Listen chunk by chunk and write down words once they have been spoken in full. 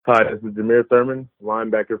Hi, this is Jameer Thurman,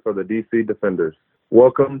 linebacker for the DC Defenders.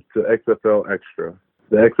 Welcome to XFL Extra,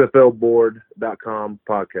 the XFLboard.com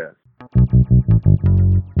podcast.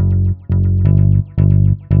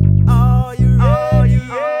 Are you ready? Are you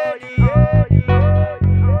ready?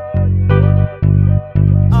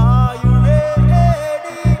 Are you ready?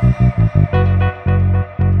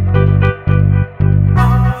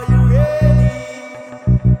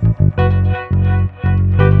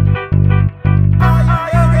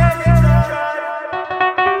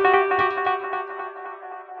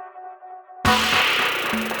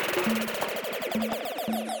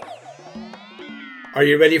 Are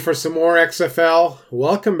you ready for some more XFL?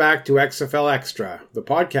 Welcome back to XFL Extra, the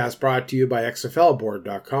podcast brought to you by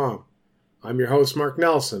XFLboard.com. I'm your host, Mark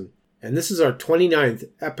Nelson, and this is our 29th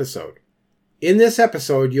episode. In this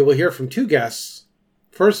episode, you will hear from two guests.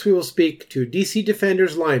 First, we will speak to DC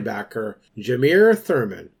Defenders linebacker Jameer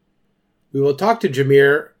Thurman. We will talk to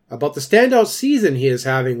Jameer about the standout season he is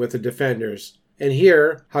having with the Defenders and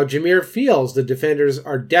hear how Jameer feels the Defenders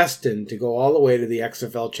are destined to go all the way to the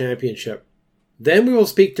XFL Championship. Then we will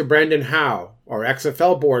speak to Brendan Howe, our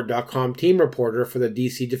XFLboard.com team reporter for the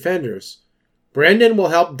DC Defenders. Brendan will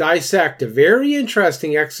help dissect a very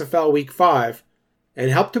interesting XFL Week 5 and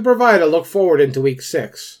help to provide a look forward into Week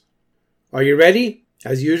 6. Are you ready?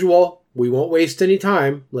 As usual, we won't waste any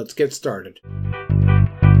time. Let's get started.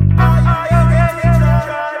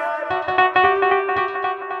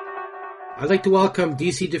 I'd like to welcome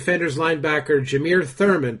DC Defenders linebacker Jameer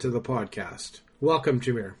Thurman to the podcast. Welcome,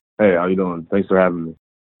 Jameer. Hey, how you doing? Thanks for having me.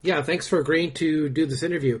 Yeah, thanks for agreeing to do this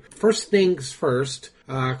interview. First things first,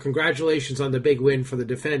 congratulations on the big win for the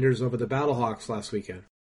Defenders over the Battlehawks last weekend.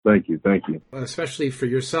 Thank you. Especially for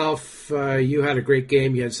yourself, you had a great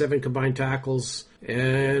game. You had 7 combined tackles,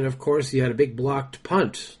 and of course you had a big blocked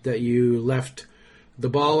punt that you left the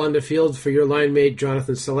ball on the field for your line mate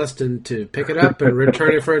Jonathan Celestin to pick it up and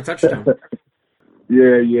return it for a touchdown.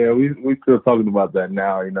 Yeah, we still talking about that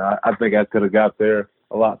now. You know, I think I could have got there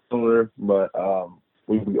a lot sooner, but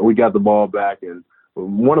we got the ball back, and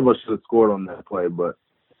one of us should have scored on that play. But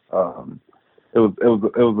it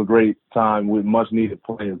was a great time with much needed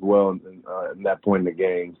play as well in that point in the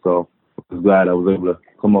game. So I was glad I was able to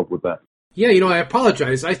come up with that. Yeah, I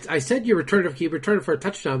apologize. I said he returned it for a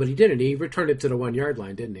touchdown, but he didn't. He returned it to the 1 yard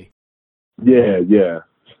line, didn't he? Yeah.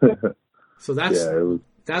 So that's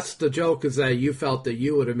the joke, is that you felt that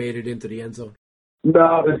you would have made it into the end zone.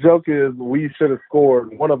 No, the joke is we should have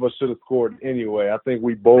scored. One of us should have scored anyway. I think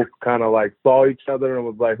we both kind of like saw each other and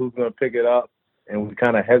was like, who's going to pick it up? And we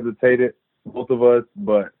kind of hesitated, both of us.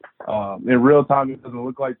 But in real time, it doesn't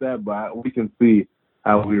look like that. But we can see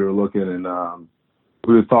how we were looking. And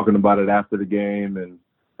we were talking about it after the game and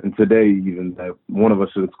today even, that one of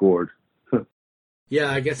us should have scored.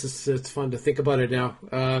 Yeah, I guess it's fun to think about it now.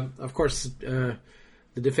 Of course,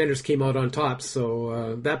 the Defenders came out on top,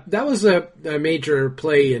 so that was a major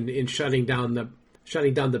play in shutting down the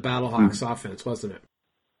Battlehawks offense, wasn't it?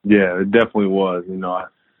 Yeah, it definitely was. We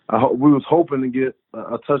was hoping to get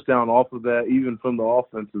a touchdown off of that, even from the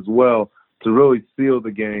offense as well, to really seal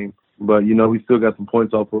the game. But we still got some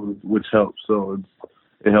points off of it, which helped. So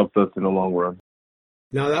it helped us in the long run.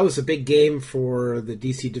 Now that was a big game for the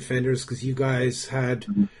DC Defenders because you guys had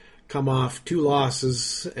come off 2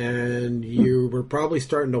 losses, and you were probably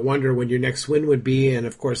starting to wonder when your next win would be, and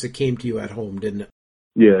of course it came to you at home, didn't it?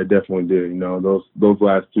 Yeah, it definitely did. Those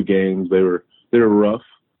last 2 games, they were rough.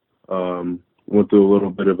 Went through a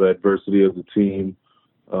little bit of adversity as a team.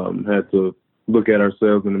 Had to look at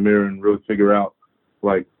ourselves in the mirror and really figure out,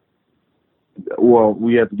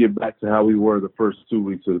 we had to get back to how we were the first 2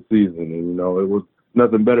 weeks of the season, and it was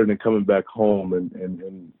nothing better than coming back home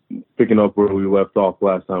and picking up where we left off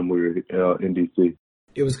last time we were in D.C.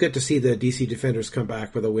 It was good to see the D.C. Defenders come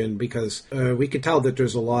back with a win because we could tell that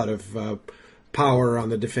there's a lot of power on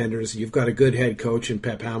the Defenders. You've got a good head coach in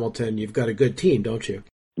Pep Hamilton. You've got a good team, don't you?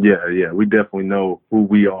 Yeah. We definitely know who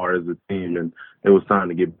we are as a team, and it was time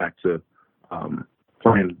to get back to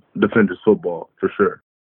playing Defenders football for sure.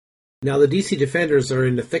 Now the DC Defenders are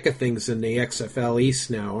in the thick of things in the XFL East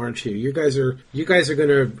now, aren't you? You guys are going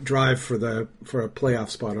to drive for a playoff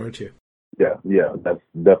spot, aren't you? Yeah, that's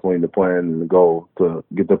definitely the plan and the goal, to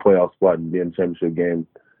get the playoff spot and be in the championship game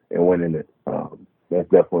and winning it. That's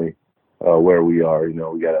definitely where we are.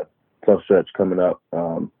 We got a tough stretch coming up,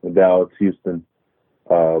 Dallas, Houston,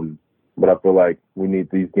 but I feel like we need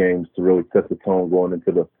these games to really set the tone going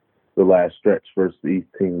into the last stretch versus the East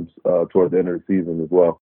teams toward the end of the season as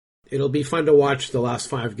well. It'll be fun to watch the last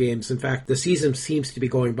 5 games. In fact, the season seems to be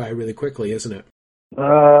going by really quickly, isn't it?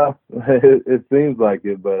 It seems like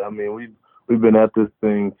it, but I mean, we've been at this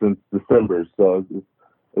thing since December, so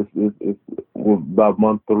it's about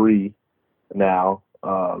month 3 now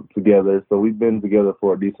together. So we've been together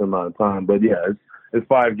for a decent amount of time. But yeah, it's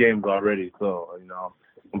 5 games already. So, you know,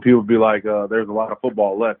 when people be like, there's a lot of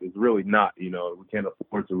football left, it's really not. You know, we can't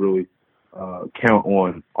afford to really count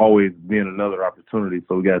on always being another opportunity.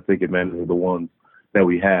 So we got to take advantage of the ones that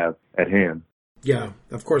we have at hand. Yeah,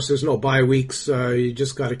 of course, there's no bye weeks. You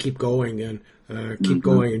just got to keep going and keep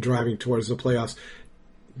going and driving towards the playoffs.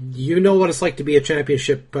 You know what it's like to be a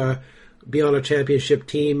championship, be on a championship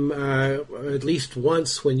team. At least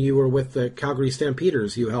once when you were with the Calgary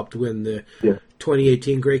Stampeders, you helped win the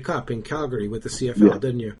 2018 Grey Cup in Calgary with the CFL,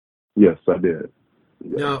 didn't you? Yes, I did.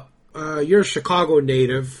 Yeah. Now, you're a Chicago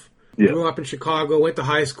native. Grew up in Chicago, went to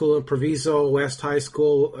high school in Proviso West High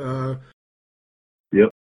School.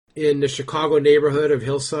 In the Chicago neighborhood of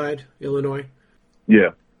Hillside, Illinois. Yeah.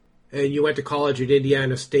 And you went to college at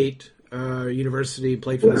Indiana State University,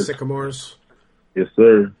 played for the Sycamores. Yes,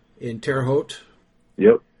 sir. In Terre Haute.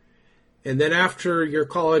 Yep. And then after your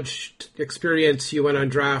college experience, you went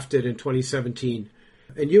undrafted in 2017.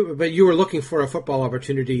 But you were looking for a football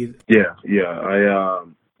opportunity. Yeah.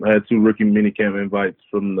 I had 2 rookie minicamp invites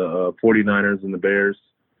from the 49ers and the Bears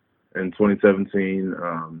in 2017.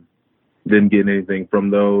 Didn't get anything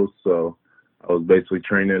from those, so I was basically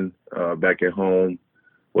training back at home,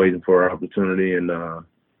 waiting for an opportunity, and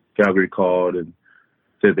Calgary called and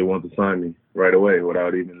said they wanted to sign me right away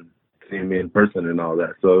without even seeing me in person and all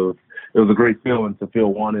that. So it was a great feeling to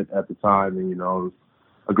feel wanted at the time, and, you know, it was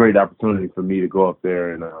a great opportunity for me to go up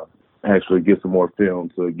there and actually get some more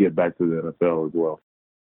film to get back to the NFL as well.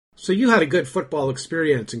 So you had a good football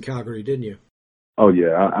experience in Calgary, didn't you? Oh,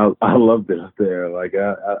 yeah. I loved it up there. Like,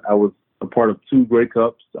 I was a part of 2 Grey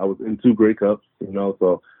Cups. I was in 2 Grey Cups, you know,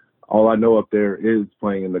 so all I know up there is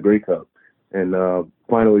playing in the Grey Cup. And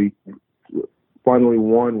finally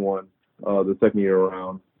won one the second year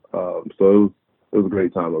around. So it was a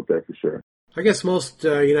great time up there for sure. I guess most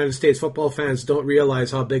United States football fans don't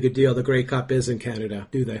realize how big a deal the Grey Cup is in Canada,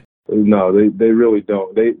 do they? No, they really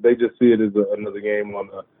don't. They just see it as another game on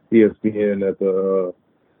ESPN at the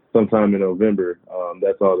sometime in November.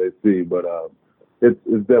 That's all they see, but it's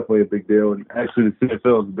definitely a big deal, and actually the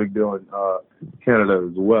CFL is a big deal in Canada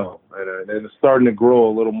as well, and it's starting to grow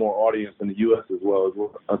a little more audience in the U.S. as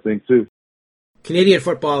well, I think, too. Canadian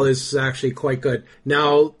football is actually quite good.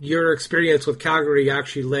 Now, your experience with Calgary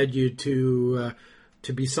actually led you to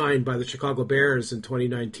be signed by the Chicago Bears in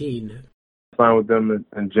 2019. Signed with them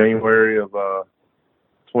in January of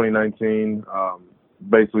 2019,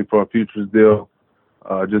 basically for a futures deal.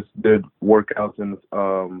 Just did workouts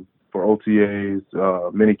for OTAs,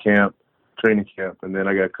 minicamp, training camp, and then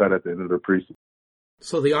I got cut at the end of the preseason.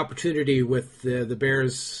 So the opportunity with the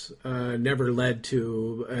Bears never led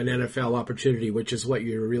to an NFL opportunity, which is what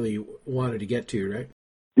you really wanted to get to, right?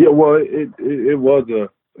 Yeah, well, it was a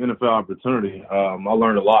NFL opportunity. I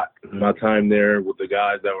learned a lot in my time there with the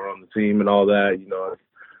guys that were on the team and all that. You know,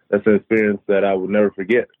 that's an experience that I would never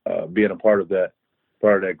forget. Being a part of that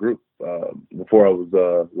group before I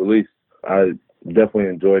was released, I definitely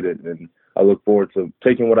enjoyed it, and I look forward to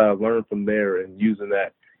taking what I've learned from there and using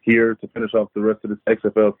that here to finish off the rest of this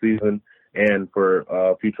XFL season and for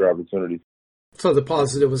future opportunities. So the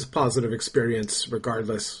positive was a positive experience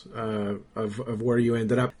regardless of where you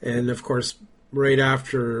ended up. And, of course, right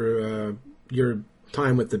after your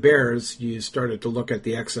time with the Bears, you started to look at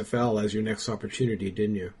the XFL as your next opportunity,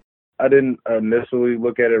 didn't you? I didn't initially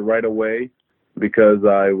look at it right away because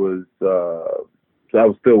I was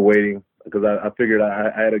still waiting because I figured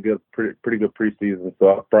I had a pretty good preseason, so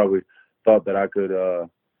I probably thought that I could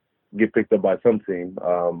get picked up by some team.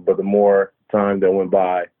 But the more time that went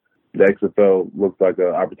by, the XFL looked like an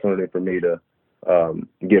opportunity for me to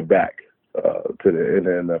get back to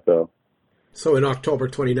the NFL. So in October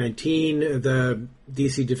 2019, the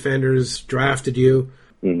DC Defenders drafted you,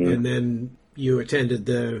 and then you attended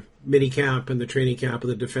the mini camp and the training camp of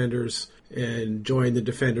the Defenders and joined the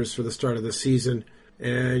Defenders for the start of the season.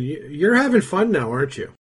 And you're having fun now, aren't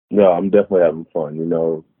you? No, I'm definitely having fun, you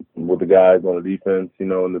know, with the guys on the defense, you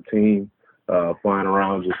know, and the team flying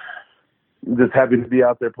around, just happy to be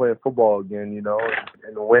out there playing football again, you know,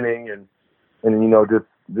 and winning and you know,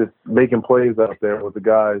 just making plays out there with the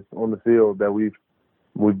guys on the field that we've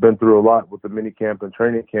been through a lot with the mini camp and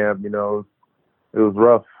training camp. You know, it was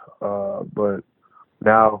rough, but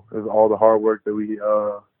now is all the hard work that we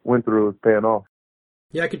went through is paying off.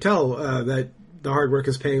 Yeah, I could tell that the hard work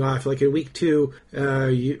is paying off. Like in week 2,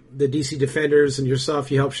 the DC Defenders and yourself,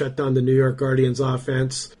 you helped shut down the New York Guardians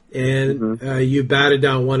offense, and you batted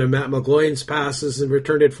down one of Matt McGloin's passes and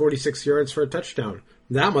returned it 46 yards for a touchdown.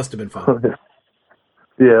 That must have been fun.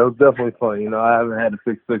 Yeah, it was definitely fun. You know, I haven't had a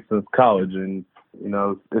 6-6 since college, and You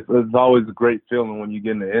know, it's always a great feeling when you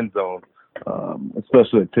get in the end zone,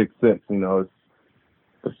 especially at pick six. You know,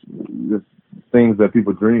 it's things that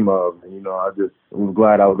people dream of. And, you know, I was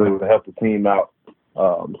glad I was able to help the team out,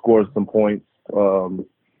 score some points,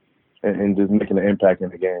 and just making an impact in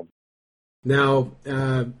the game. Now,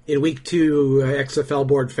 in week 2, XFL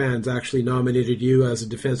board fans actually nominated you as a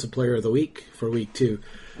Defensive Player of the Week for week 2.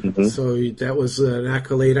 Mm-hmm. So that was an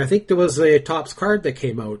accolade. I think there was a Topps card that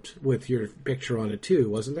came out with your picture on it too,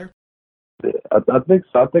 wasn't there? I think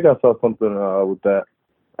so. I think I saw something with that.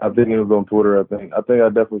 I think it was on Twitter. I think I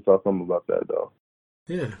definitely saw something about that though.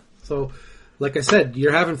 Yeah. So, like I said,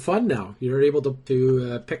 you're having fun now. You're able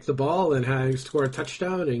to pick the ball and score a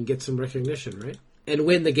touchdown and get some recognition, right? And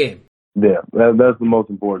win the game. Yeah, that's the most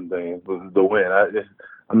important thing, is the win.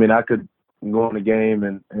 I mean, I could go in the game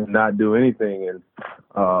and not do anything, and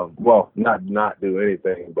not do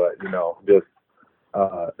anything, but you know, just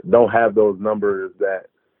don't have those numbers that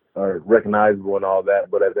are recognizable and all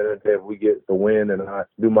that. But at the end of the day, if we get the win and I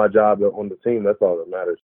do my job on the team, that's all that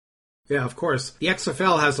matters. Yeah, of course. The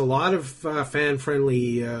XFL has a lot of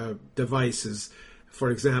fan-friendly devices. For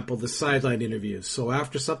example, the sideline interviews. So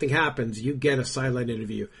after something happens, you get a sideline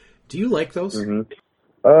interview. Do you like those?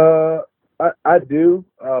 Mm-hmm. I do.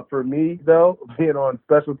 For me, though, being on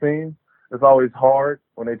special teams, it's always hard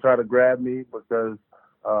when they try to grab me because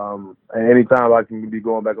anytime I can be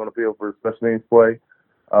going back on the field for special teams play.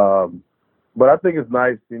 But I think it's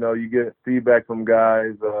nice, you know, you get feedback from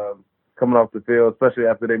guys coming off the field, especially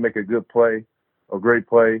after they make a good play, a great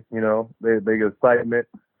play. You know, they get excitement.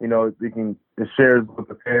 You know, it shares with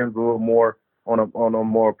the fans a little more on a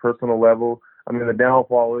more personal level. I mean, the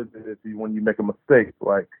downfall is when you make a mistake,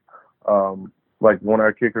 like when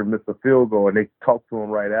our kicker missed a field goal and they talk to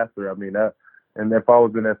him right after. I mean, and if I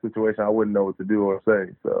was in that situation, I wouldn't know what to do or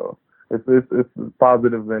say. So it's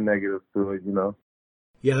positives and negatives to it, you know.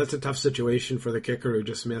 Yeah, that's a tough situation for the kicker who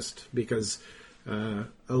just missed because a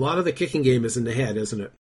lot of the kicking game is in the head, isn't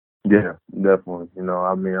it? Yeah, definitely. You know,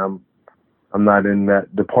 I mean, I'm not in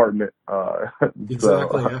that department.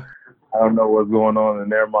 Exactly. So, yeah. I don't know what's going on in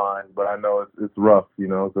their minds, but I know it's rough, you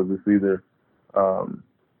know, because it's either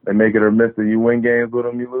they make it or miss it. You win games with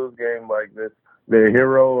them, you lose games like this. They're a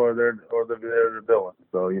hero or they're the villain.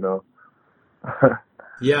 So, you know.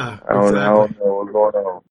 Yeah, I don't know what's going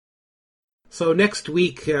on. So next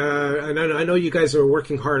week, and I know you guys are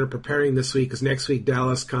working hard on preparing this week because next week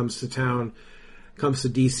Dallas comes to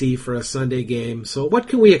DC for a Sunday game. So what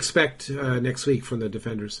can we expect next week from the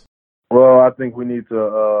Defenders? Well, I think we need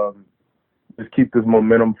to just keep this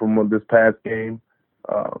momentum from this past game.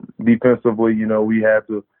 Defensively, you know,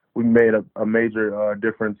 we made a major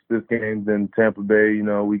difference this game than Tampa Bay. You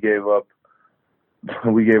know, we gave up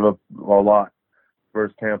a lot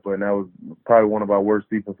versus Tampa, and that was probably one of our worst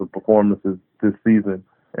defensive performances this season.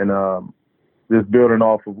 And just building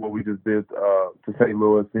off of what we just did to St.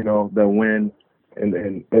 Louis, you know, that win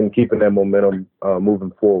and keeping that momentum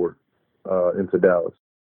moving forward into Dallas.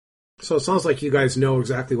 So it sounds like you guys know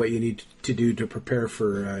exactly what you need to do to prepare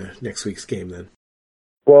for next week's game then.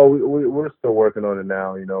 Well, we're still working on it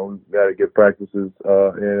now. You know, we've got to get practices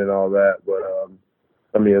in and all that. But,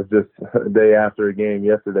 I mean, it's just a day after a game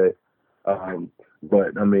yesterday.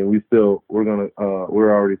 But, I mean,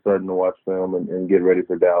 we're already starting to watch film and get ready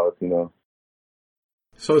for Dallas, you know.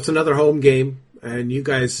 So it's another home game, and you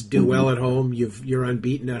guys do well at home. You're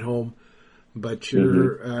unbeaten at home, but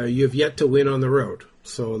you've yet to win on the road.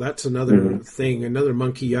 So that's another thing, another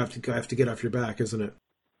monkey you have to get off your back, isn't it?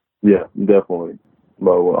 Yeah, definitely.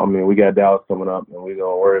 But I mean, we got Dallas coming up, and we're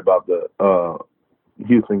gonna worry about the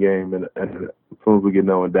Houston game and as soon as we get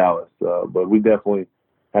done with Dallas. But we definitely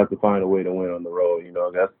have to find a way to win on the road. You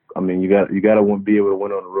know, you got to be able to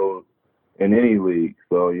win on the road in any league.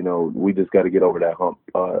 So you know, we just got to get over that hump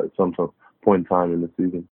at some point in time in the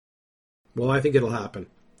season. Well, I think it'll happen.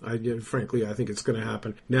 Frankly, I think it's going to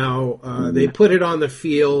happen. Now, they put it on the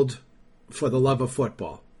field for the love of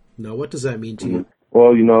football. Now, what does that mean to you?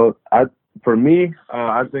 Well, you know, for me,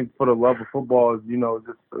 I think for the love of football is, you know,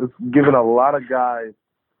 it's giving a lot of guys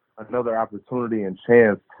another opportunity and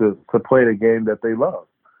chance to play the game that they love.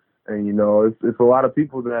 And, you know, it's a lot of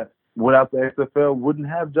people that without the XFL wouldn't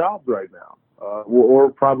have jobs right now or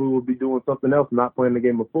probably would be doing something else, not playing the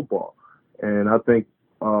game of football. And I think,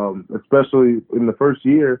 especially in the first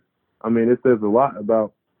year, I mean, it says a lot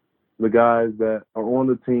about the guys that are on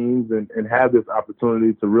the teams and have this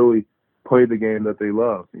opportunity to really play the game that they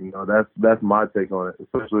love. You know, that's my take on it,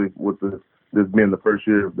 especially with this being the first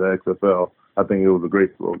year of the XFL. I think it was a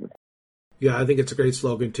great slogan. Yeah, I think it's a great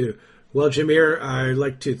slogan too. Well, Jameer, I'd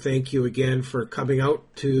like to thank you again for coming out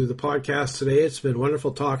to the podcast today. It's been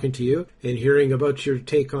wonderful talking to you and hearing about your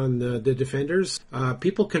take on the Defenders.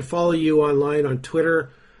 People can follow you online on Twitter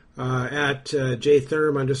at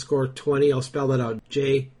jtherm_20. I'll spell that out,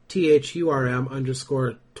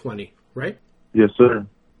 JTHURM_20, right? Yes, sir.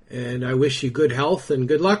 And I wish you good health and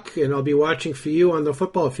good luck, and I'll be watching for you on the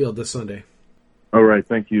football field this Sunday. All right.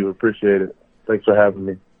 Thank you. Appreciate it. Thanks for having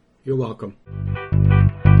me. You're welcome.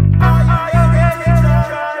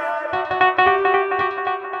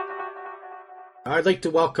 I'd like to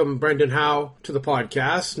welcome Brendan Howe to the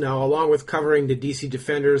podcast. Now, along with covering the DC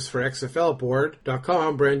Defenders for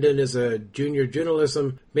XFLboard.com, Brendan is a junior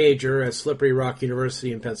journalism major at Slippery Rock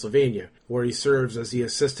University in Pennsylvania, where he serves as the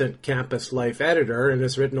assistant campus life editor and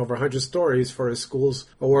has written over 100 stories for his school's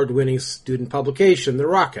award-winning student publication, The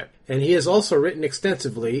Rocket. And he has also written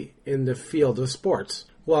extensively in the field of sports.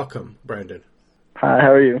 Welcome, Brendan. Hi,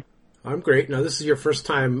 how are you? I'm great. Now, this is your first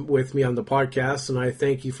time with me on the podcast, and I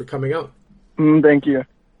thank you for coming out. Thank you.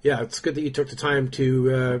 Yeah, it's good that you took the time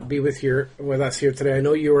to be with us here today. I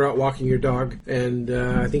know you were out walking your dog, and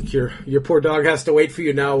I think your poor dog has to wait for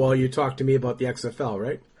you now while you talk to me about the XFL,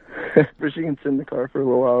 right? But she can sit in the car for a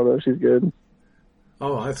little while, though. She's good.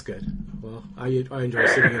 Oh, that's good. Well, I enjoy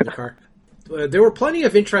sitting in the car. There were plenty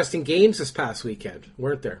of interesting games this past weekend,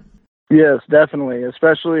 weren't there? Yes, definitely.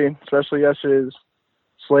 Especially yesterday's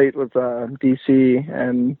slate with DC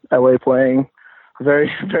and LA playing.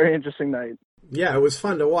 Very, very interesting night. Yeah, it was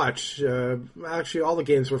fun to watch. Actually, all the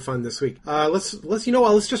games were fun this week. Let's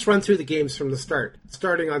just run through the games from the start.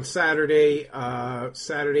 Starting on Saturday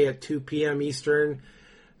at 2 p.m. Eastern,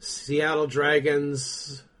 Seattle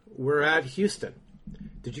Dragons were at Houston.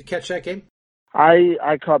 Did you catch that game?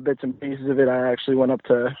 I caught bits and pieces of it. I actually went up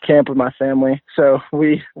to camp with my family, so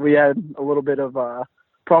we had a little bit of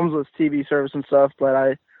problems with TV service and stuff,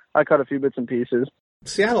 but I caught a few bits and pieces.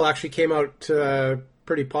 Seattle actually came out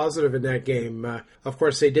pretty positive in that game. Of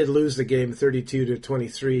course, they did lose the game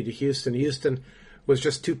 32-23 to Houston. Houston was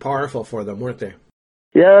just too powerful for them, weren't they?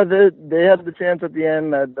 Yeah, they had the chance at the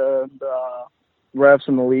end that the refs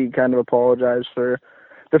in the league kind of apologized for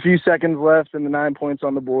the few seconds left and the 9 points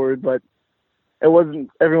on the board, but it wasn't.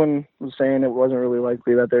 Everyone was saying it wasn't really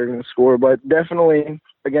likely that they were going to score, but definitely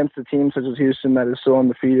against a team such as Houston that is still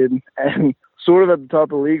undefeated and sort of at the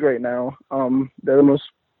top of the league right now. They're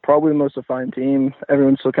probably the most defined team.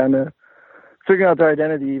 Everyone's still kind of figuring out their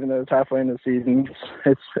identity, even though it's halfway into the season.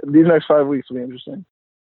 It's these next 5 weeks will be interesting.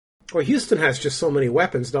 Well, Houston has just so many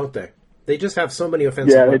weapons, don't they? They just have so many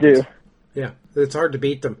offensive weapons. Yeah, they do. Yeah, it's hard to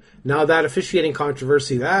beat them. Now, that officiating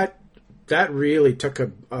controversy, that really took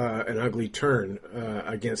an ugly turn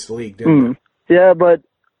against the league, didn't it? Yeah, but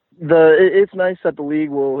it's nice that the league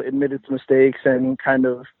will admit its mistakes and kind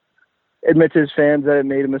of admit to his fans that it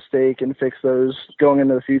made a mistake and fix those going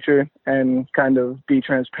into the future and kind of be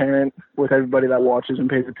transparent with everybody that watches and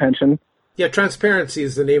pays attention. Yeah, transparency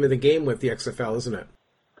is the name of the game with the XFL, isn't it?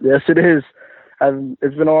 Yes, it is.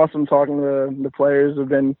 It's been awesome talking to the players. Have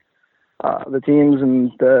been the teams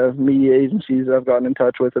and the media agencies that I've gotten in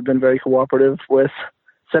touch with have been very cooperative with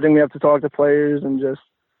setting me up to talk to players and just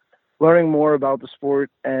learning more about the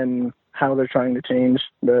sport and how they're trying to change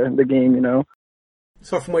the game, you know.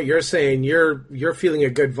 So from what you're saying, you're feeling a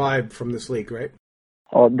good vibe from this league, right?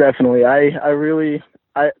 Oh, definitely. I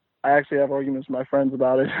actually have arguments with my friends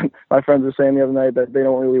about it. My friends were saying the other night that they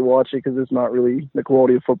don't really watch it because it's not really the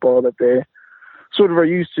quality of football that they sort of are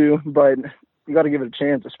used to, but you got to give it a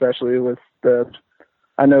chance, especially with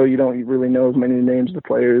I know you don't really know as many names of the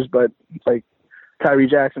players, but like Tyree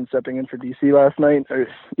Jackson stepping in for DC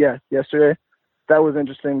yesterday. That was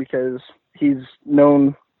interesting because he's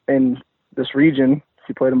known in this region.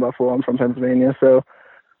 He played in Buffalo. I'm from Pennsylvania, so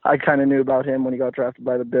I kind of knew about him when he got drafted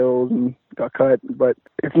by the Bills and got cut. But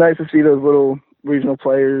it's nice to see those little regional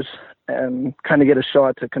players and kind of get a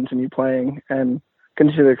shot to continue playing and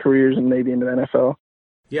continue their careers and maybe into the NFL.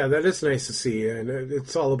 Yeah, that is nice to see, and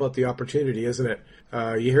it's all about the opportunity, isn't it?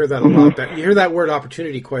 You hear that a lot. You hear that word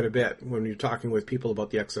opportunity quite a bit when you're talking with people about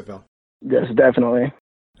the XFL. Yes, definitely.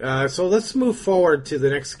 So let's move forward to the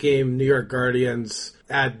next game, New York Guardians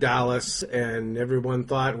at Dallas, and everyone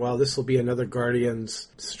thought, well, this will be another Guardians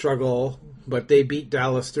struggle, but they beat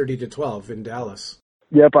Dallas 30-12 in Dallas.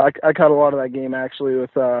 Yep, I caught a lot of that game actually.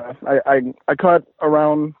 With I caught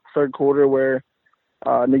around third quarter where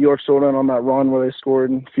New York sold in on that run where they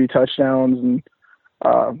scored a few touchdowns and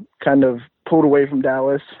kind of pulled away from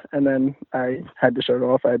Dallas, and then I had to shut it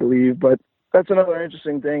off. I had to leave, but that's another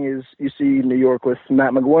interesting thing is you see New York with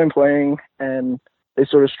Matt McGloin playing, and they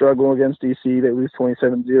sort of struggle against DC. They lose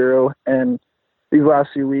 27-0. And these last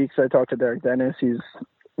few weeks, I talked to Derek Dennis. He's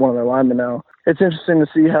one of their linemen now. It's interesting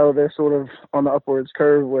to see how they're sort of on the upwards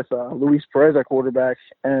curve with Luis Perez at quarterback,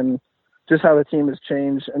 and just how the team has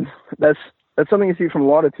changed. And that's something you see from a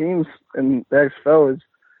lot of teams in the XFL, is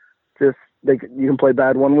just you can play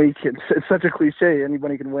bad one week. It's such a cliche.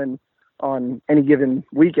 Anybody can win on any given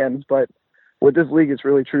weekend, but with this league, it's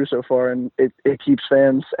really true so far, and it keeps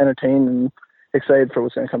fans entertained and excited for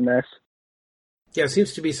what's going to come next. Yeah, it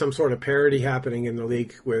seems to be some sort of parity happening in the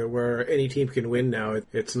league where any team can win now.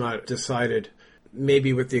 It's not decided,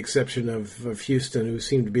 maybe with the exception of Houston, who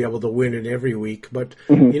seem to be able to win it every week. But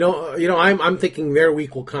I'm thinking their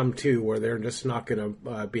week will come too, where they're just not going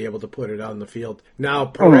to be able to put it on the field. Now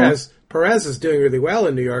Perez is doing really well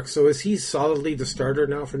in New York. So is he solidly the starter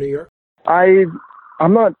now for New York?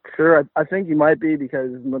 I'm not sure. I think he might be,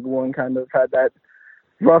 because McGloin kind of had that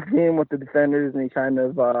rough game with the defenders, and he kind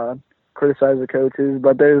of criticized the coaches.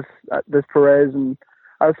 But there's Perez, and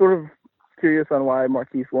I was sort of curious on why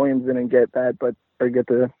Marquise Williams didn't get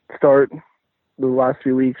the start the last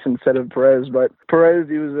few weeks instead of Perez. But Perez,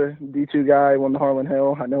 he was a D2 guy, won the Harlan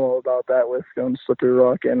Hill. I know all about that with going to Slippery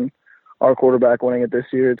Rock and our quarterback winning it this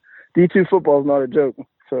year. D2 football is not a joke,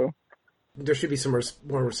 so there should be some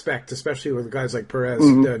more respect, especially with guys like Perez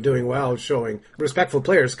doing well, showing respectful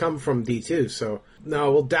players come from D2. So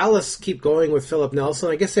now, will Dallas keep going with Philip Nelson?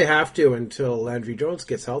 I guess they have to until Landry Jones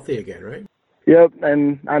gets healthy again, right? Yep,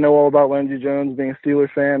 and I know all about Landry Jones, being a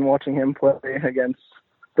Steelers fan, watching him play against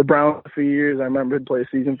the Browns a few years. I remember he'd play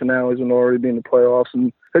season finales when already being in the playoffs,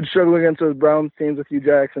 and had struggled against those Browns teams with Hugh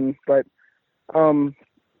Jackson. But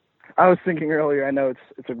I was thinking earlier, I know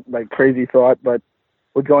it's a crazy thought, but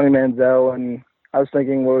with Johnny Manziel, and I was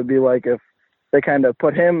thinking what it would be like if they kind of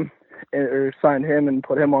put him or signed him and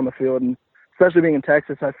put him on the field. And especially being in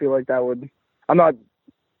Texas, I feel like that would, I'm not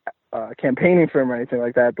campaigning for him or anything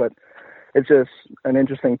like that, but it's just an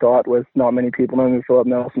interesting thought with not many people knowing who Philip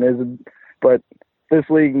Nelson is. But this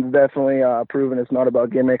league is definitely proven it's not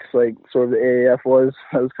about gimmicks like sort of the AAF was.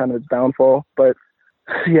 That was kind of its downfall. But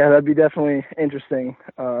yeah, that'd be definitely interesting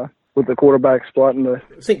with the quarterback spot in the.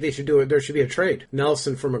 I think they should do it. There should be a trade.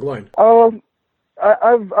 Nelson for McGloin.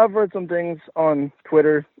 I've read some things on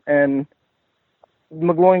Twitter, and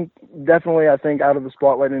McGloin definitely, I think, out of the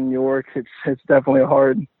spotlight in New York, it's definitely a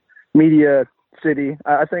hard media city.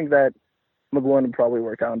 I think that McGloin would probably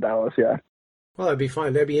work out in Dallas. Yeah. Well, that'd be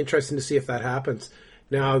fun. That'd be interesting to see if that happens.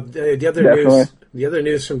 Now, the other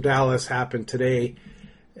news from Dallas happened today,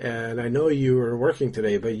 and I know you were working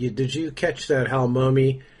today, but did you catch that Hal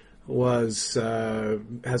Mumme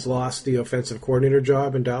has lost the offensive coordinator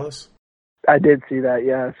job in Dallas? I did see that,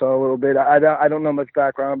 yeah. I saw a little bit. I don't know much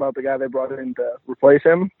background about the guy they brought in to replace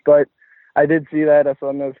him, but I did see that. I saw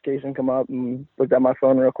a notification come up and looked at my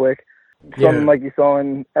phone real quick. Something like you saw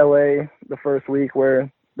in L.A. the first week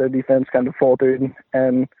where the defense kind of faltered,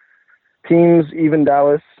 and teams, even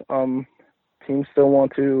Dallas, teams still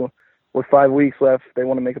want to, with 5 weeks left, they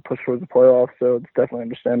want to make a push towards the playoffs, so it's definitely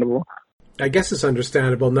understandable. I guess it's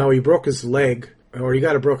understandable. Now, he broke his leg, or he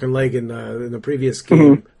got a broken leg in the previous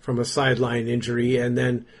game from a sideline injury, and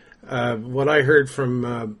then what I heard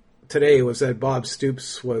from today was that Bob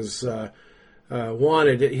Stoops was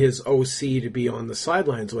wanted his OC to be on the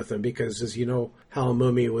sidelines with him because, as you know, Hal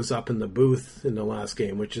Mumme was up in the booth in the last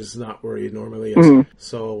game, which is not where he normally is.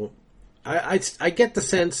 So I get the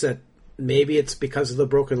sense that maybe it's because of the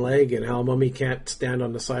broken leg and Hal Mumme can't stand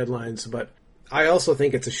on the sidelines, but I also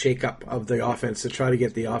think it's a shake-up of the offense to try to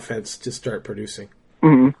get the offense to start producing.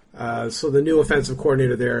 So the new offensive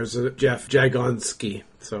coordinator there is Jeff Jagonski.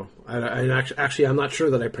 So actually, I'm not sure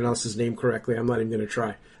that I pronounced his name correctly. I'm not even going to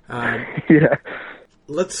try. Yeah.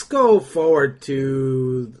 Let's go forward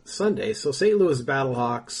to Sunday. So St. Louis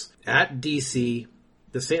Battlehawks at DC.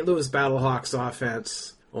 The St. Louis Battlehawks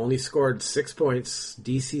offense only scored 6 points.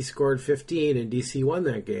 DC scored 15, and DC won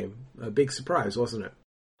that game. A big surprise, wasn't it?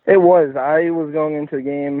 It was. I was going into the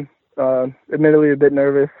game, admittedly a bit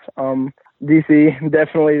nervous. DC,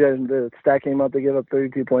 definitely, the stat came up to give up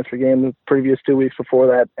 32 points per game the previous 2 weeks before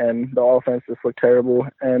that, and the offense just looked terrible.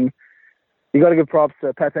 And you got to give props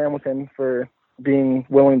to Pat Hamilton for being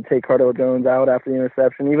willing to take Cardell Jones out after the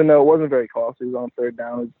interception, even though it wasn't very costly. He was on third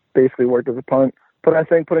down. It basically worked as a punt. But I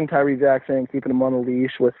think putting Tyree Jackson and keeping him on the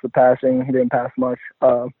leash with the passing, he didn't pass much.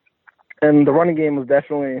 And the running game was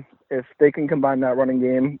definitely, if they can combine that running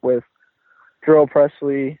game with Jarrell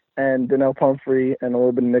Presley and Donnell Pumphrey and a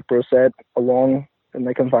little bit of Nick Brossette along, and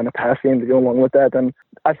they can find a pass game to go along with that, then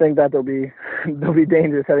I think that they'll be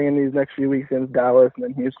dangerous heading in these next few weeks against Dallas and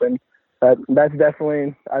then Houston. That's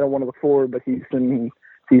definitely, I don't want to look forward, but Houston,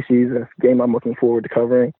 DC is a game I'm looking forward to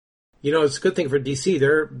covering. You know, it's a good thing for DC.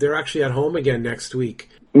 They're actually at home again next week,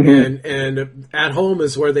 Mm-hmm. and at home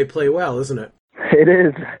is where they play well, isn't it? It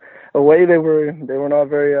is. Away they were not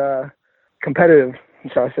very competitive,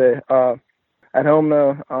 shall I say. At home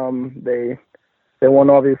though, they won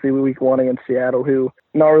obviously week 1 against Seattle, who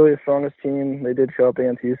not really the strongest team. They did show up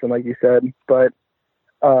against Houston, like you said, but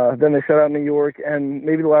then they shut out New York, and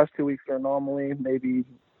maybe the last 2 weeks are an anomaly. Maybe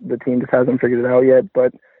the team just hasn't figured it out yet,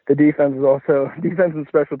 but the defense is also defense and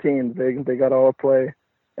special teams. They got all play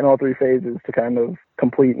in all 3 phases to kind of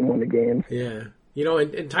complete and win the games. Yeah, you know,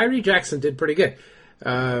 and Tyree Jackson did pretty good.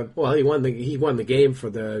 Well, he won the game for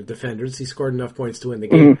the Defenders. He scored enough points to win the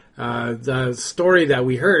game. The story that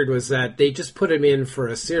we heard was that they just put him in for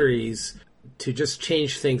a series to just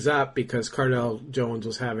change things up because Cardell Jones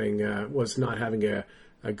was not having a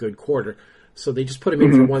good quarter. So they just put him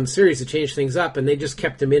in for one series to change things up, and they just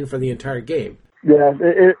kept him in for the entire game. Yeah,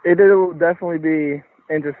 it'll definitely be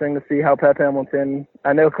interesting to see how Pep Hamilton.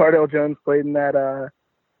 I know Cardell Jones played in that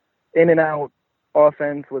in and out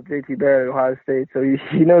offense with JT Barrett at Ohio State, so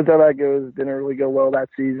he knows how that goes. Didn't really go well that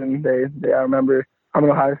season. I remember, I'm an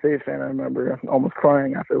Ohio State fan. I remember almost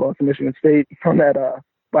crying after they lost to Michigan State from that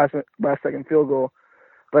last second field goal.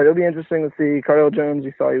 But it'll be interesting to see. Cardell Jones,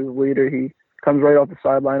 you saw he was a leader. He comes right off the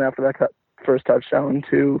sideline after that first touchdown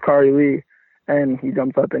to Kari Lee, and he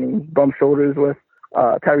jumps up and he bumps shoulders with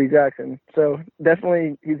Tyree Jackson. So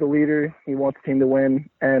definitely he's a leader. He wants the team to win,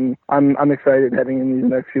 and I'm excited heading in these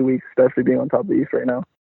next few weeks, especially being on top of the East right now.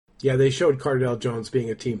 Yeah, they showed Cardell Jones being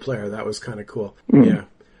a team player. That was kind of cool. Mm-hmm. Yeah.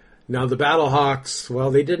 Now the Battlehawks,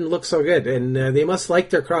 well, they didn't look so good, and they must like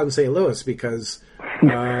their crowd in St. Louis because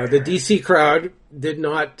the DC crowd did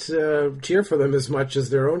not cheer for them as much as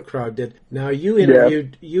their own crowd did. Now you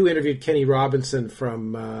interviewed Kenny Robinson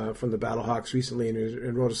from the Battlehawks recently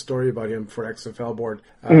and wrote a story about him for XFL Board.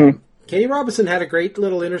 Kenny Robinson had a great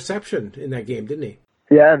little interception in that game, didn't he?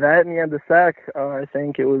 Yeah, that, and he had the sack. I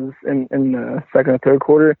think it was in the second or third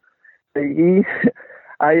quarter.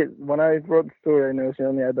 When I wrote the story, I noticed he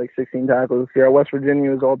only had like 16 tackles. Here at West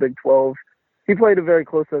Virginia, was all Big 12. He played a very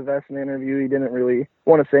close to the vest in the interview. He didn't really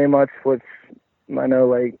want to say much, which I know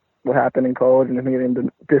like what happened in college and him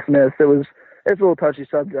getting dismissed. It's a little touchy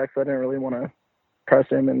subject, so I didn't really want to press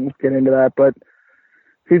him and get into that. But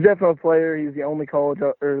he's definitely a player. He's the only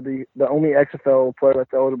the only XFL player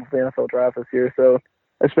that's eligible for the NFL draft this year. So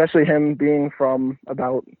especially him being from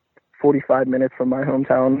about 45 minutes from my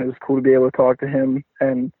hometown, it was cool to be able to talk to him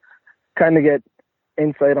and kind of get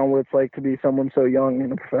insight on what it's like to be someone so young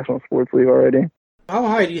in a professional sports league already. How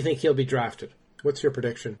high do you think he'll be drafted? What's your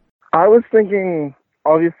prediction? I was thinking,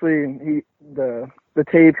 obviously, the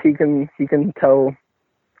tape, he can tell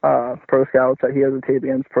pro scouts that he has a tape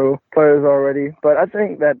against pro players already. But I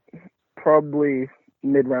think that probably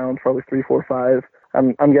mid-round, probably 3, 4, 5.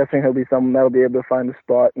 I'm guessing he'll be someone that'll be able to find a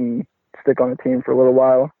spot and stick on a team for a little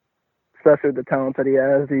while, especially with the talent that he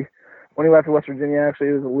has. When he left West Virginia, actually,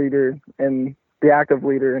 he was a leader and the active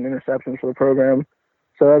leader in interceptions for the program.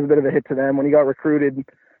 So that was a bit of a hit to them. When he got recruited,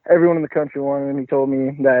 everyone in the country wanted him. He told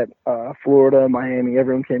me that Florida, Miami,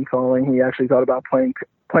 everyone came calling. He actually thought about playing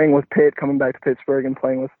with Pitt, coming back to Pittsburgh and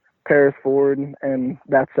playing with Paris Ford and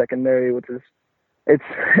that secondary, which is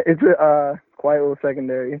it's a quiet little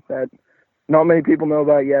secondary that not many people know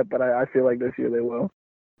about yet, but I feel like this year they will.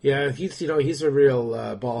 Yeah, he's a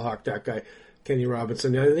real ball hawk, that guy, Kenny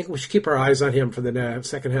Robinson. I think we should keep our eyes on him for the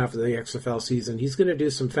second half of the XFL season. He's going to do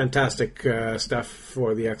some fantastic stuff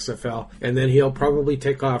for the XFL, and then he'll probably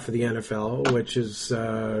take off for the NFL, which is,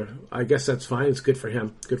 I guess that's fine. It's good for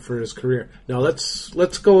him, good for his career. Now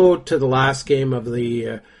let's go to the last game of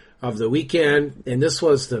the weekend, and this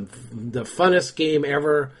was the funnest game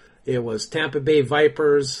ever. It was Tampa Bay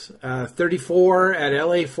Vipers 34 at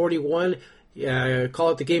LA 41. Call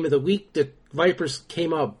it the game of the week. The Vipers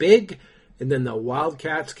came out big, and then the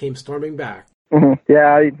Wildcats came storming back. Mm-hmm.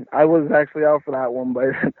 Yeah, I was actually out for that one, but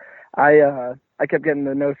I kept getting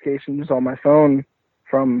the notifications on my phone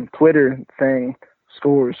from Twitter saying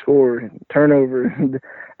score, turnover,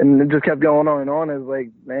 and it just kept going on and on. I was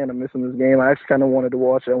like, man, I'm missing this game. I actually kind of wanted to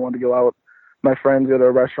watch it. I wanted to go out with my friends, go to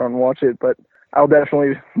a restaurant and watch it, but I'll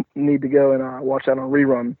definitely need to go and watch that on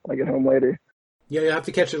rerun, like at home later. Yeah, you'll have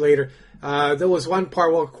to catch it later. There was one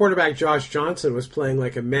part, quarterback Josh Johnson was playing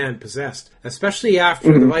like a man possessed, especially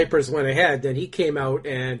after the Vipers went ahead. Then he came out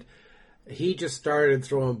and he just started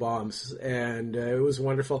throwing bombs, and it was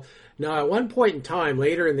wonderful. Now, at one point in time,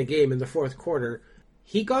 later in the game, in the fourth quarter,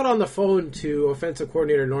 he got on the phone to offensive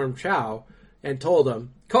coordinator Norm Chow and told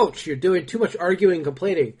him, "Coach, you're doing too much arguing and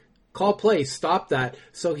complaining. Call plays, stop that."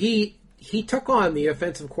 So he took on the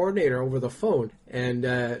offensive coordinator over the phone. And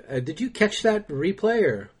did you catch that replay?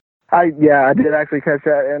 Or? I did actually catch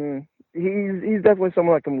that, and he's definitely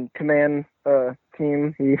someone that can command a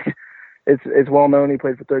team. It's well known he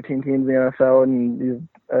played for 13 teams in the NFL, and he's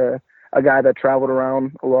a guy that traveled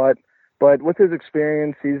around a lot. But with his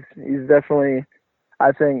experience, he's definitely,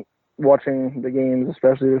 I think, watching the games,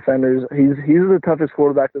 especially the defenders, he's the toughest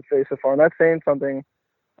quarterback to face so far, and that's saying something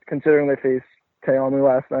considering they faced Tayomi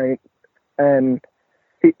last night. And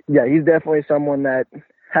he's definitely someone that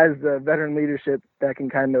has the veteran leadership that can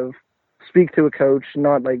kind of speak to a coach,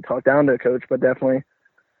 not like talk down to a coach, but definitely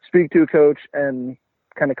speak to a coach and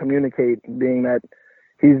kind of communicate, being that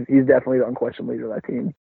he's definitely the unquestioned leader of that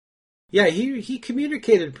team. Yeah, he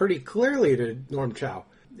communicated pretty clearly to Norm Chow.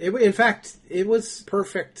 In fact, it was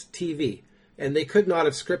perfect TV, and they could not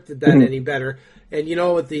have scripted that any better. And,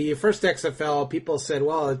 with the first XFL, people said,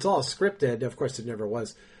 well, it's all scripted. Of course, it never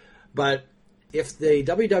was. But if the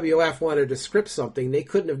WWF wanted to script something, they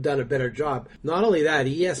couldn't have done a better job. Not only that,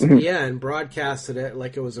 ESPN broadcasted it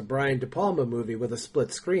like it was a Brian De Palma movie with a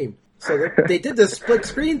split screen. So they did the split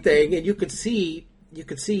screen thing, and you could see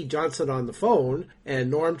Johnson on the phone and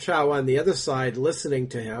Norm Chow on the other side listening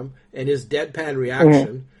to him and his deadpan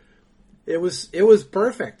reaction. It was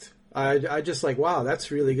perfect. I just like, wow, that's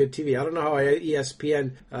really good TV. I don't know how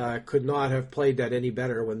ESPN could not have played that any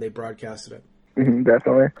better when they broadcasted it.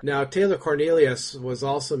 Definitely. Now, Taylor Cornelius was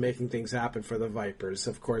also making things happen for the Vipers.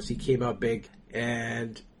 Of course, he came out big,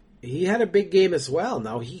 and he had a big game as well.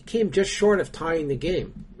 Now, he came just short of tying the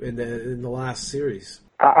game in the last series.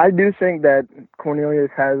 I do think that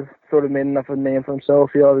Cornelius has sort of made enough of a name for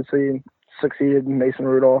himself. He obviously succeeded Mason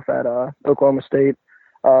Rudolph at Oklahoma State.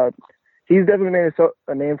 He's definitely made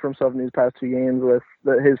a name for himself in these past 2 games with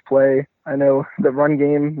his play. I know the run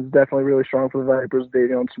game is definitely really strong for the Vipers. They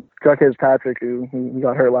Chuck Fitzpatrick, who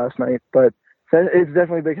got hurt last night. But it's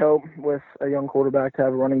definitely a big help with a young quarterback to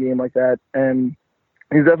have a running game like that. And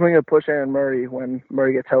he's definitely going to push Aaron Murray when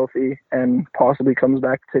Murray gets healthy and possibly comes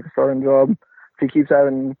back to take a starting job. If he keeps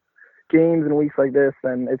having games and weeks like this,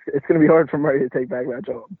 then it's going to be hard for Murray to take back that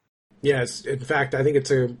job. Yes, in fact, I think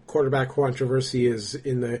it's a quarterback controversy is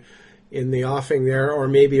in the offing there, or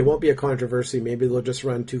maybe it won't be a controversy. Maybe they'll just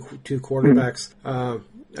run two quarterbacks, a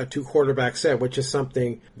 2-quarterback set, which is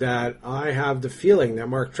something that I have the feeling that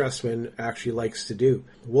Mark Trestman actually likes to do.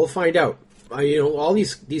 We'll find out. All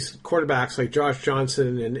these quarterbacks like Josh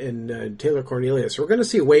Johnson and Taylor Cornelius, we're going to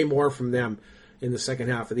see way more from them in the second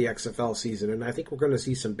half of the XFL season, and I think we're going to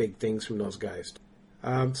see some big things from those guys.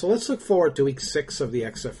 So let's look forward to week 6 of the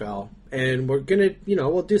XFL, and we're going to,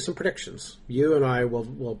 we'll do some predictions. You and I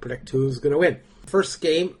will predict who's going to win. First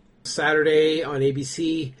game, Saturday on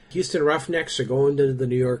ABC, Houston Roughnecks are going to the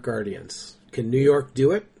New York Guardians. Can New York do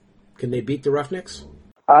it? Can they beat the Roughnecks?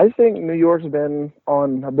 I think New York's been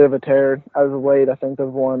on a bit of a tear as of late. I think they've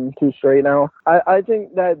won 2 straight now. I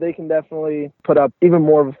think that they can definitely put up even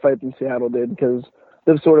more of a fight than Seattle did because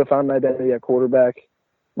they've sort of found an identity at quarterback.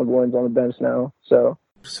 McGloin's on the bench now, so.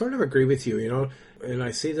 Sort of agree with you, and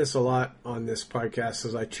I see this a lot on this podcast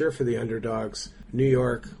as I cheer for the underdogs. New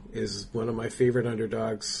York is one of my favorite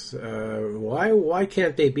underdogs. Why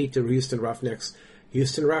can't they beat the Houston Roughnecks?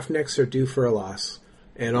 Houston Roughnecks are due for a loss.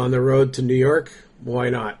 And on the road to New York, why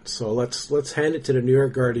not? So let's hand it to the New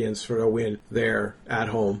York Guardians for a win there at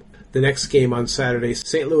home. The next game on Saturday,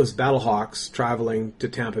 St. Louis Battlehawks traveling to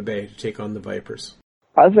Tampa Bay to take on the Vipers.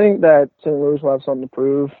 I think that St. Louis will have something to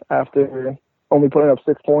prove after only putting up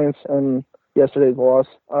 6 points in yesterday's loss.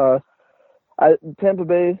 Tampa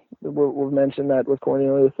Bay, we've mentioned that with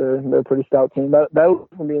Cornelius, they're a pretty stout team. That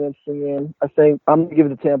will be an interesting game. I think I'm gonna give it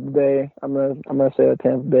to Tampa Bay. I'm gonna say that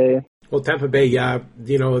Tampa Bay. Well, Tampa Bay, yeah,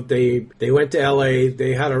 they went to LA.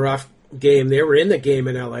 They had a rough game. They were in the game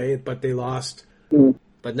in LA, but they lost. Mm-hmm.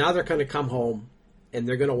 But now they're going to come home, and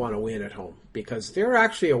they're going to want to win at home because they're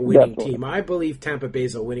actually a winning team. I believe Tampa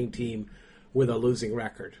Bay's a winning team with a losing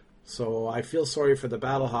record. So I feel sorry for the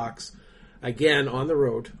Battlehawks. Again, on the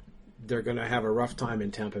road, they're going to have a rough time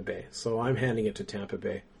in Tampa Bay. So I'm handing it to Tampa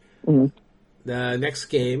Bay. Mm-hmm. The next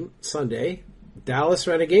game, Sunday, Dallas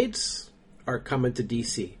Renegades are coming to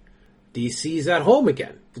D.C. DC's at home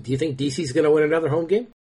again. Do you think DC's going to win another home game?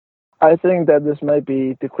 I think that this might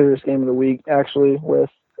be the clearest game of the week, actually, with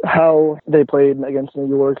how they played against New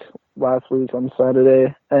York last week on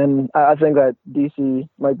Saturday. And I think that DC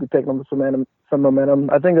might be picking up some momentum.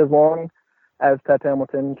 I think as long as Pep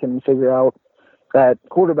Hamilton can figure out that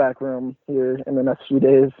quarterback room here in the next few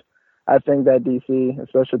days, I think that DC,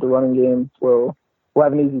 especially the running game, will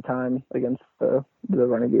have an easy time against the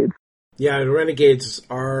Renegades. Yeah, the Renegades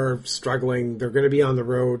are struggling. They're going to be on the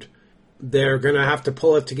road. They're going to have to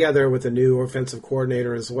pull it together with a new offensive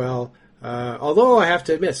coordinator as well. Although I have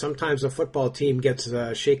to admit, sometimes a football team gets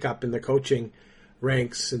a shake-up in the coaching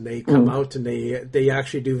ranks and they come out and they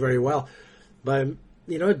actually do very well. But,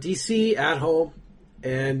 DC at home,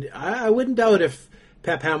 and I wouldn't doubt if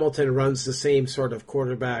Pep Hamilton runs the same sort of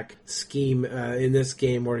quarterback scheme in this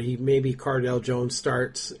game where maybe Cardale Jones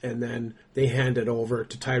starts and then they hand it over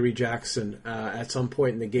to Tyree Jackson at some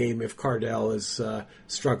point in the game if Cardale is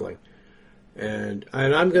struggling. And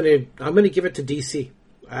I'm gonna give it to DC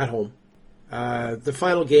at home. The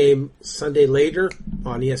final game Sunday later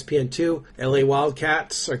on ESPN2, LA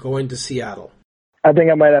Wildcats are going to Seattle. I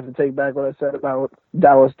think I might have to take back what I said about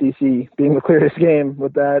Dallas DC being the clearest game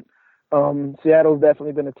with that. Seattle's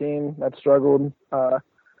definitely been a team that struggled.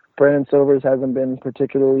 Brandon Silvers hasn't been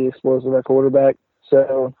particularly explosive at quarterback,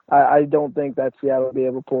 so I don't think that Seattle will be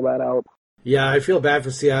able to pull that out. Yeah, I feel bad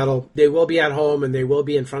for Seattle. They will be at home and they will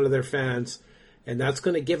be in front of their fans, and that's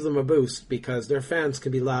going to give them a boost because their fans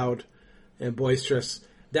can be loud and boisterous.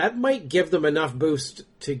 That might give them enough boost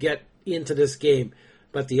to get into this game.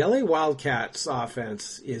 But the LA Wildcats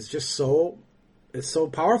offense is just so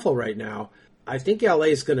powerful right now. I think LA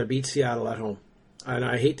is going to beat Seattle at home. And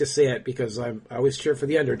I hate to say it because I always cheer for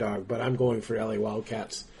the underdog, but I'm going for LA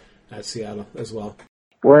Wildcats at Seattle as well.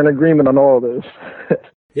 We're in agreement on all of this.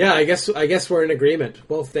 Yeah, I guess we're in agreement.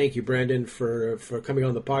 Well, thank you, Brandon, for coming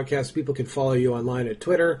on the podcast. People can follow you online at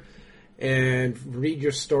Twitter and read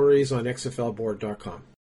your stories on xflboard.com.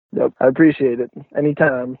 Yep, I appreciate it.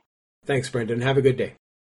 Anytime. Thanks, Brendan. Have a good day.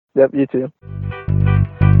 Yep, you too.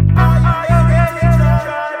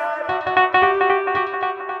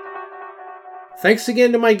 Thanks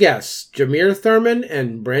again to my guests, Jameer Thurman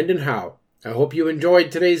and Brandon Howe. I hope you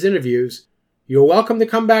enjoyed today's interviews. You're welcome to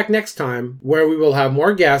come back next time, where we will have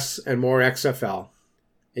more guests and more XFL.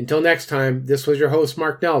 Until next time, this was your host,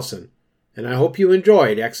 Mark Nelson, and I hope you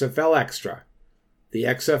enjoyed XFL Extra, the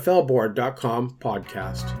xflboard.com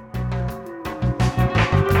podcast.